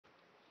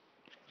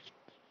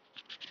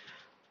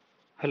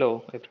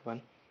Hello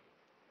everyone.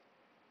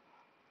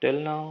 Till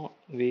now,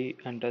 we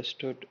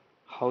understood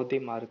how the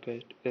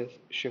market is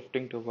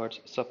shifting towards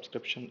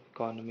subscription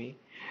economy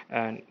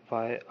and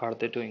why are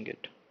they doing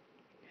it.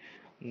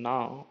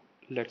 Now,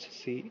 let's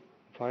see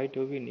why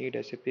do we need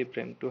SAP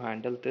BRIM to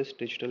handle this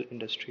digital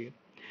industry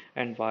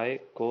and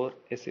why core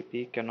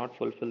SAP cannot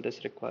fulfill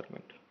this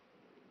requirement.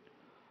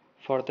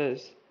 For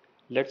this,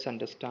 let's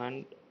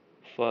understand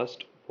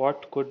first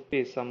what could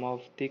be some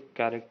of the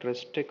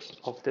characteristics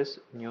of this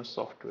new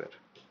software.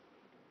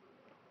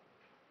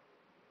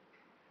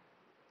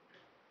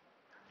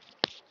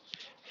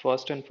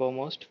 First and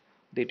foremost,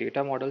 the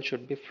data model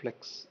should be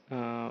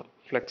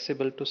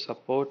flexible to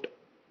support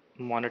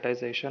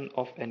monetization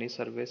of any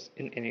service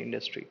in any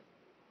industry.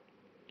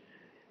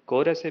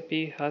 Core SAP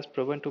has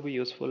proven to be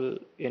useful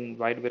in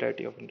wide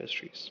variety of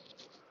industries.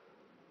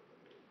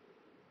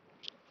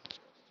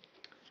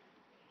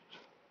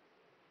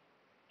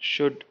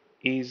 Should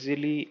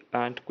easily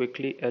and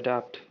quickly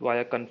adapt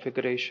via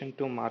configuration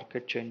to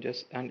market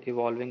changes and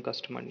evolving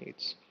customer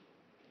needs.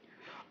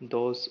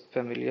 Those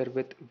familiar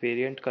with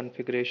variant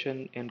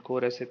configuration in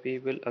Core SAP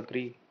will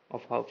agree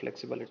of how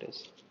flexible it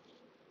is.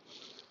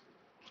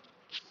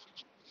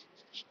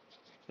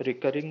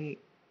 Recurring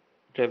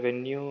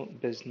revenue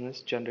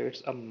business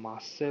generates a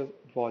massive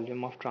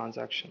volume of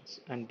transactions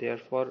and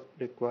therefore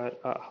require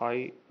a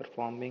high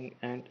performing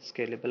and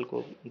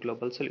scalable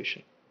global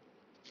solution.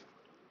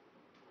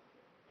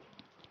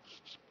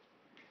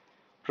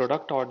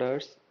 Product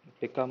orders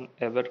become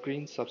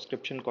evergreen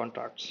subscription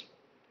contracts,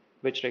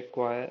 which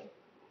require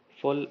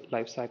full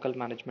lifecycle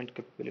management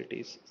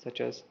capabilities such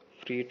as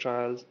free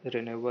trials,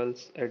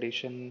 renewals,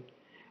 addition,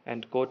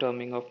 and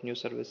co-terming of new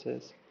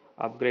services,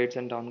 upgrades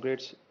and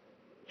downgrades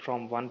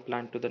from one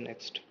plan to the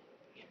next,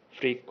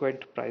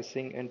 frequent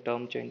pricing and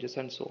term changes,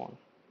 and so on.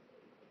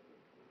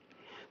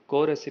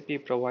 Core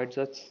SAP provides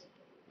us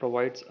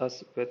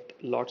with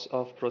lots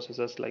of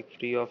processes like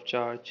free of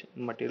charge,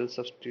 material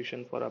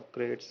substitution for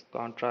upgrades,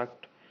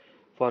 contract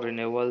for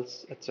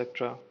renewals,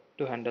 etc.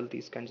 to handle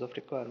these kinds of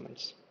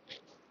requirements.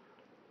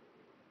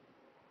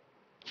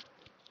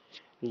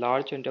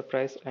 Large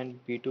enterprise and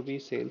B2B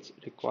sales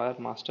require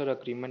master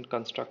agreement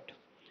construct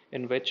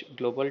in which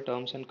global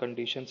terms and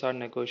conditions are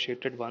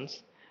negotiated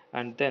once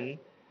and then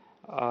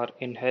are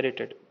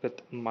inherited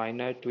with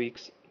minor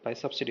tweaks by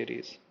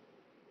subsidiaries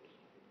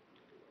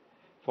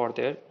for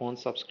their own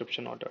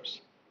subscription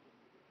orders.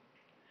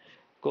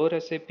 Core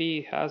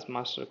SAP has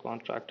master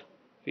contract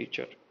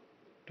feature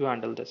to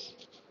handle this.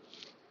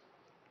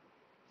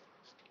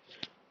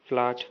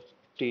 Flat,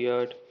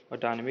 tiered, or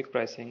dynamic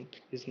pricing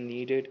is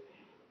needed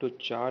to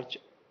charge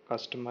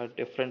customer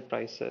different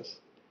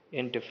prices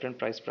in different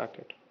price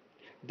bracket.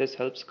 This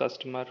helps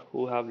customer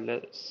who have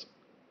less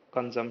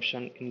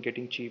consumption in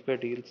getting cheaper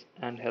deals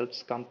and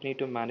helps company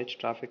to manage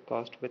traffic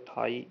cost with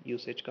high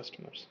usage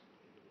customers.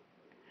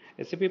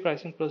 SAP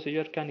pricing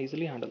procedure can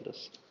easily handle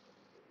this.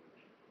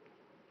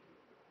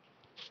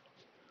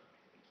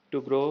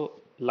 To grow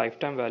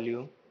lifetime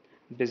value,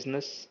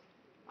 business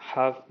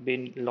have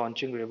been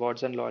launching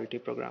rewards and loyalty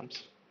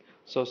programs.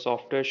 So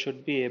software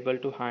should be able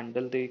to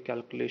handle the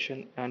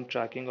calculation and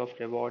tracking of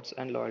rewards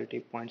and loyalty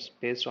points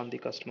based on the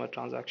customer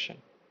transaction,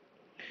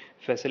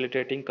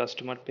 facilitating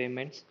customer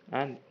payments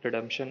and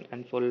redemption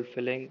and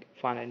fulfilling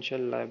financial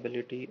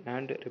liability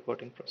and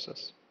reporting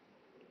process.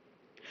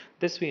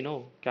 This we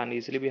know can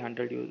easily be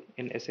handled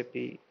in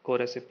SAP,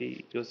 core SAP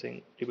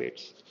using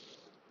rebates.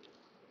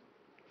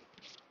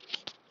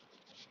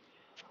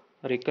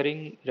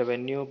 Recurring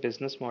revenue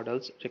business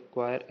models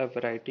require a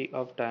variety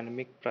of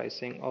dynamic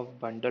pricing of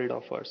bundled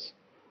offers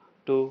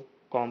to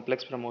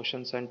complex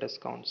promotions and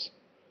discounts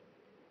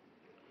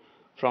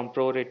from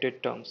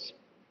prorated terms.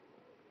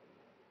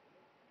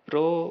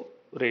 Pro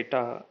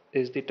rata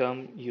is the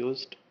term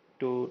used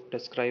to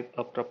describe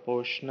a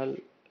proportional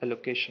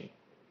allocation.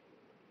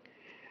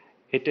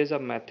 It is a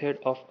method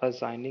of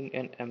assigning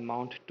an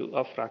amount to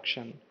a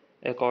fraction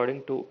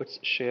according to its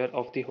share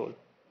of the whole.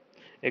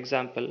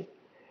 Example,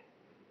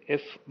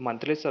 if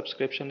monthly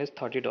subscription is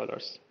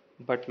 $30,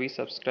 but we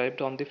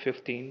subscribed on the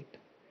 15th,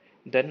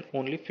 then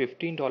only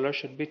 $15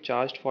 should be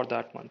charged for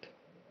that month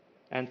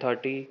and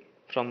 30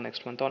 from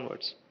next month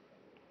onwards.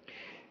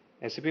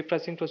 SAP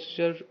pricing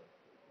procedure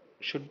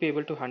should be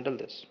able to handle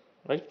this,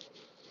 right?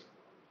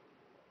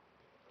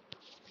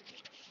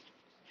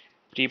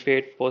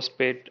 Prepaid,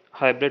 postpaid,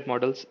 hybrid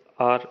models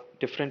are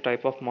different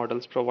type of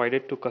models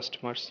provided to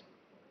customers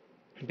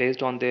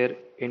based on their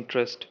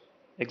interest.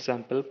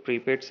 Example,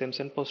 prepaid SIMs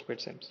and postpaid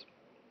SIMs.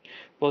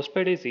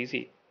 Postpaid is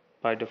easy.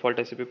 By default,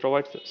 SAP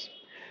provides this.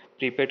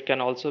 Prepaid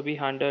can also be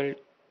handled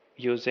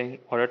using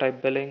order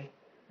type billing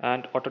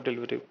and auto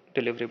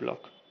delivery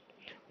block.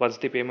 Once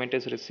the payment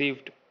is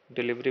received,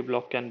 delivery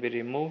block can be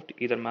removed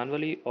either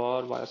manually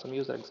or via some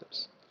user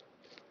exits.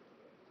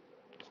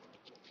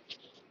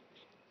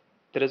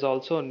 There is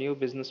also new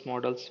business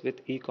models with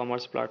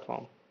e-commerce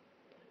platform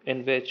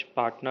in which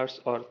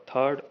partners or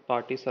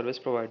third-party service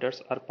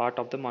providers are part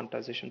of the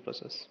monetization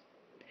process.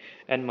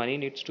 and money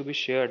needs to be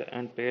shared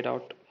and paid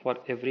out for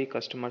every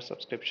customer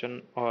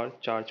subscription or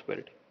charge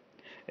billed.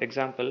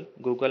 Example,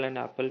 Google and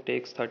Apple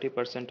takes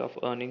 30% of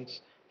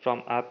earnings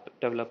from app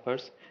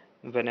developers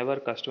whenever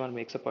customer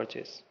makes a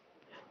purchase.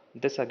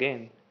 This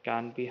again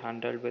can be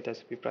handled with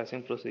SAP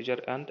pricing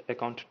procedure and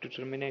account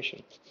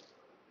determination.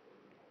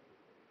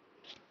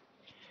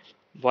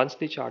 Once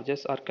the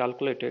charges are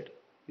calculated,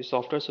 the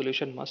software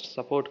solution must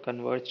support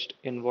converged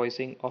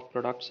invoicing of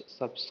products,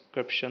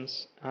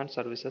 subscriptions, and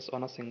services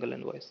on a single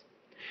invoice,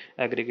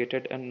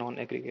 aggregated and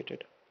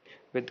non-aggregated,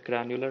 with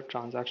granular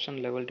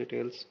transaction level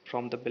details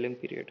from the billing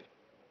period.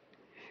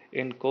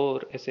 In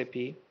Core SAP,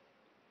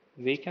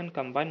 we can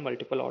combine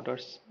multiple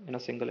orders in a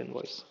single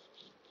invoice.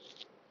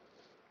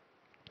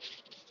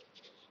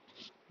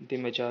 The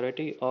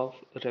majority of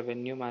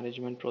revenue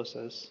management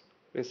process,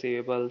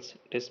 receivables,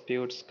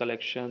 disputes,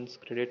 collections,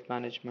 credit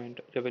management,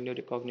 revenue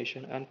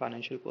recognition, and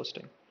financial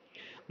posting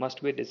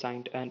must be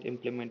designed and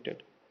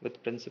implemented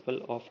with principle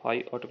of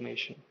high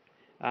automation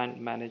and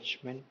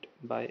management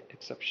by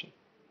exception.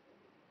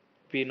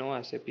 We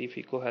know SAP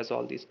FICO has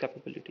all these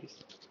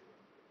capabilities.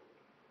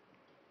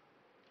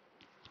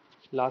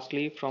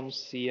 Lastly, from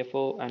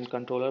CFO and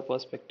controller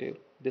perspective,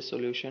 this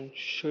solution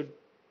should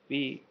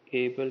be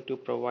able to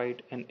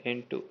provide an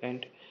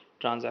end-to-end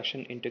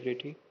transaction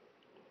integrity,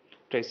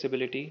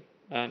 traceability,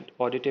 and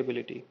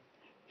auditability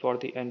for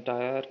the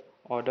entire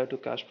order to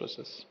cash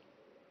process.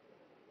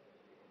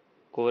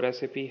 Core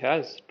SAP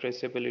has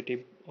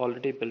traceability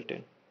already built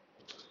in.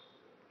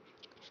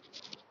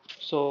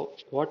 So,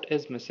 what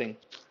is missing?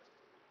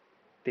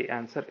 The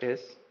answer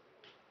is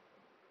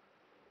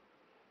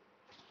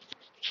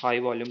high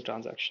volume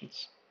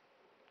transactions.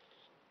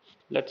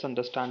 Let's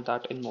understand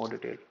that in more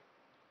detail.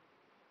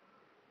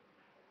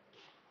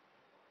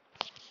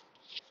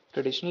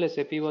 Traditional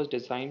SAP was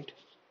designed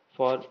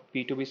for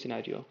B2B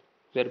scenario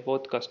where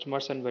both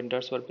customers and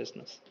vendors were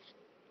business.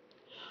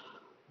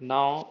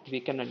 Now we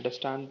can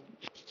understand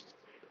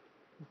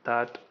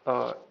that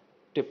a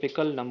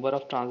typical number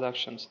of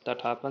transactions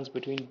that happens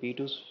between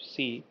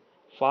B2C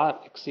far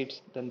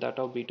exceeds than that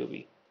of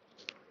B2B.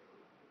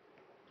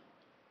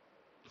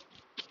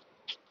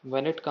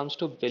 When it comes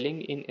to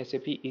billing in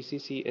SAP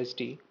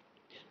ECC/SD,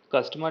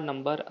 customer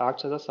number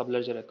acts as a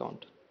subledger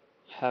account,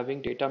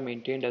 having data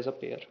maintained as a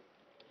pair.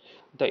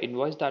 The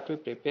invoice that we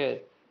prepare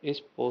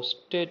is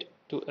posted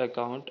to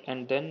account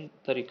and then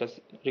the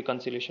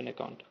reconciliation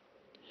account.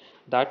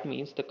 That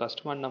means the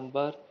customer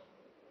number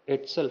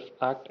itself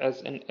acts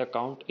as an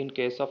account in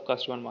case of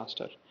customer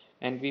master,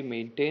 and we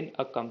maintain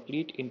a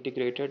complete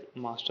integrated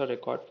master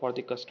record for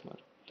the customer,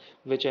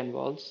 which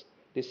involves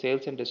the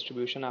sales and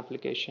distribution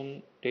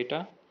application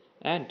data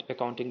and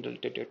accounting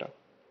related data.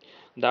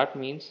 That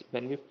means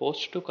when we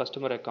post to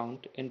customer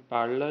account, in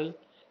parallel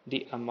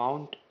the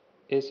amount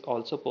is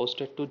also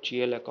posted to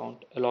GL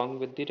account along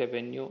with the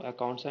revenue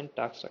accounts and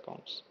tax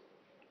accounts.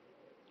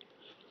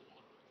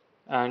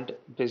 And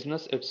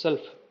business itself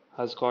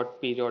has got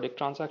periodic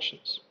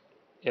transactions.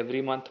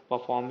 Every month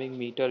performing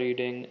meter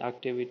reading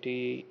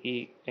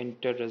activity,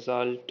 enter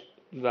result,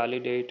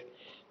 validate,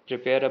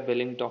 prepare a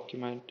billing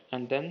document,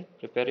 and then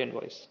prepare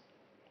invoice.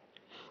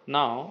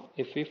 Now,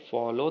 if we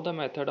follow the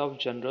method of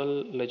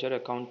general ledger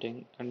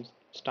accounting and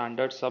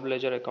standard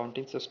sub-ledger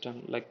accounting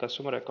system like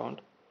customer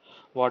account,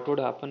 what would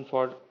happen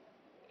for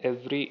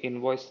every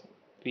invoice?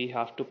 We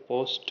have to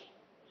post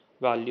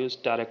values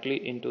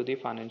directly into the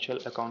financial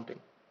accounting.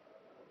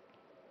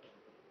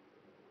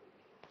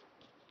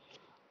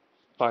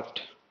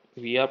 But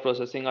we are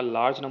processing a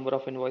large number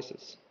of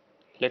invoices,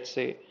 let's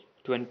say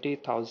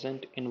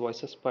 20,000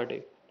 invoices per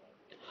day.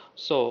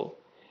 So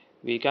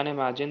we can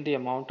imagine the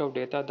amount of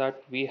data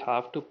that we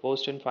have to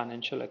post in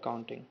financial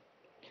accounting,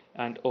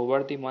 and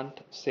over the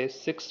month say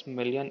 6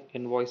 million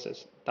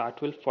invoices.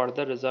 That will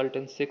further result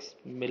in 6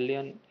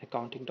 million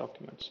accounting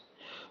documents.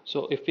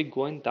 So if we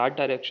go in that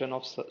direction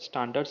of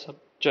standard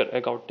structure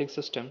accounting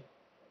system,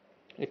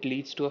 it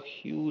leads to a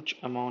huge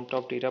amount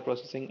of data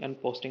processing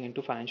and posting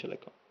into financial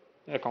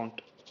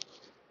account.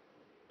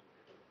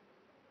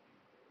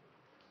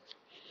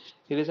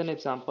 Here is an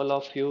example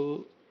of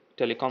few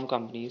telecom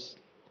companies.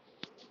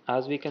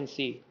 As we can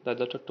see that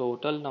the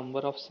total number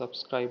of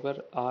subscribers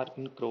are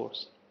in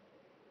crores.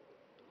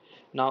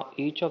 Now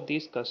each of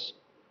these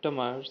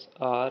customers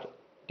are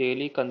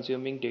daily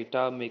consuming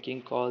data,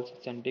 making calls,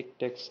 sending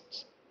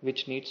texts,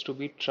 which needs to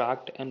be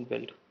tracked and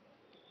billed.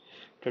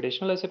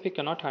 Traditional SAP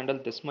cannot handle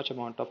this much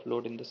amount of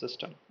load in the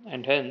system,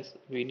 and hence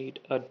we need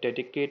a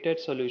dedicated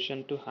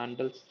solution to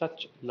handle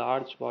such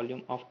large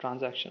volume of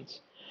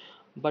transactions,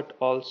 but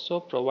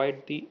also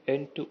provide the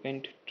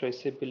end-to-end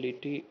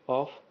traceability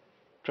of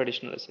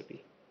traditional SAP.